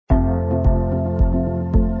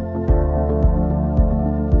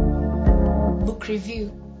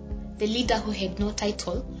review: The Leader Who Had No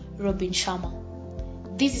Title, Robin Sharma.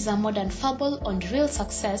 This is a modern fable on real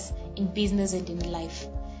success in business and in life.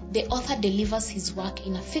 The author delivers his work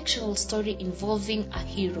in a fictional story involving a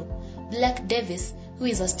hero, Black Davis, who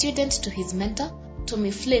is a student to his mentor,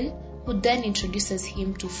 Tommy Flynn, who then introduces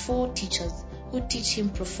him to 4 teachers who teach him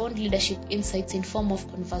profound leadership insights in form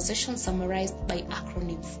of conversation summarized by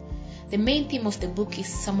acronyms. The main theme of the book is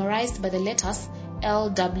summarized by the letters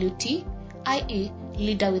LWT, i.e.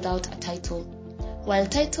 Leader Without a Title. While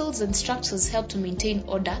titles and structures help to maintain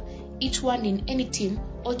order, each one in any team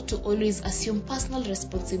ought to always assume personal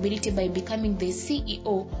responsibility by becoming the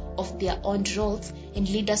CEO of their own roles and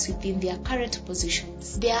leaders within their current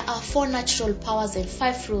positions. There are 4 natural powers and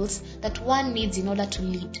 5 rules that one needs in order to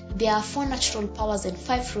lead.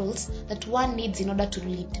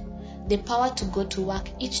 The power to go to work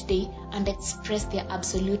each day and express their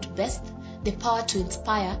absolute best. The power to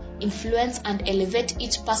inspire, influence, and elevate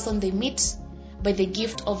each person they meet by the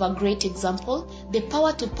gift of a great example. The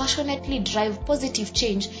power to passionately drive positive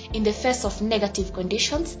change in the face of negative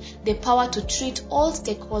conditions. The power to treat all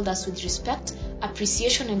stakeholders with respect,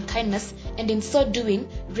 appreciation, and kindness, and in so doing,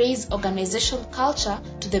 raise organization culture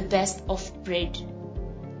to the best of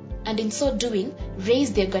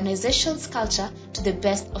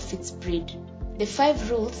its breed. The 5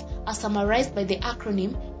 rules are summarized by the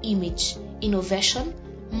acronym IMAGE: Innovation,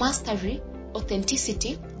 Mastery,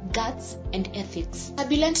 Authenticity, Guts, and Ethics.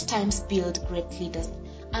 Turbulent times build great leaders.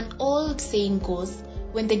 An old saying goes,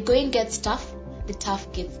 when the going gets tough, the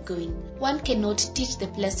tough gets going. One cannot teach the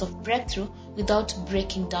place of breakthrough without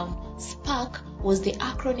breaking down. SPARK was the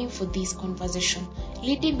acronym for this conversation.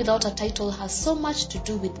 Leading without a title has so much to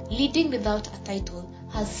do with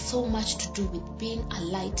being a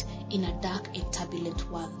light in a dark and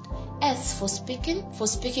turbulent world. S for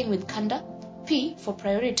speaking with candor. P for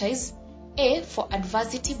prioritize. A for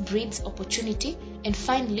adversity breeds opportunity. And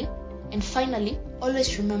finally,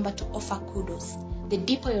 always remember to offer kudos. The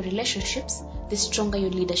deeper your relationships, the stronger your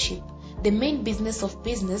leadership. The main business of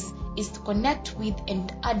business is to connect with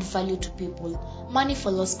and add value to people. Money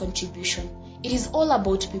follows contribution. It is all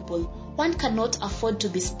about people. One cannot afford to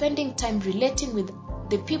be spending time relating with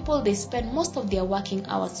the people they spend most of their working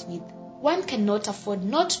hours with. One cannot afford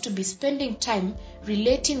not to be spending time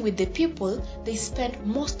relating with the people they spend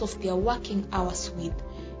most of their working hours with.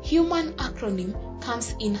 Human acronym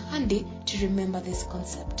comes in handy to remember this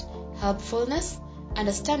concept: helpfulness,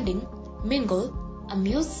 understanding, mingle,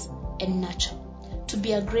 amuse, and nurture. To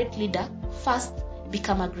be a great leader, first,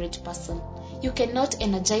 become a great person. You cannot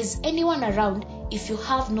energize anyone around if you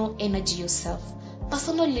have no energy yourself.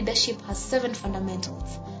 Personal leadership has 7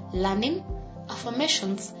 fundamentals: learning,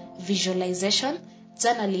 affirmations, visualization,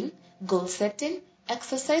 journaling, goal setting,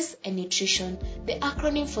 exercise, and nutrition. The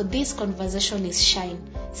acronym for this conversation is SHINE.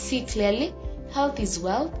 See clearly, health is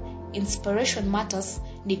wealth, inspiration matters,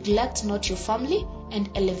 neglect not your family, and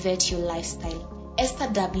elevate your lifestyle. Esther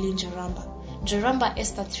W. Jaramba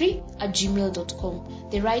Esther3@gmail.com.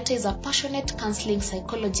 The writer is a passionate counseling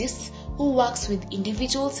psychologist who works with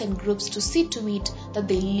individuals and groups to see to it that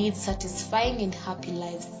they lead satisfying and happy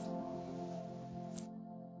lives.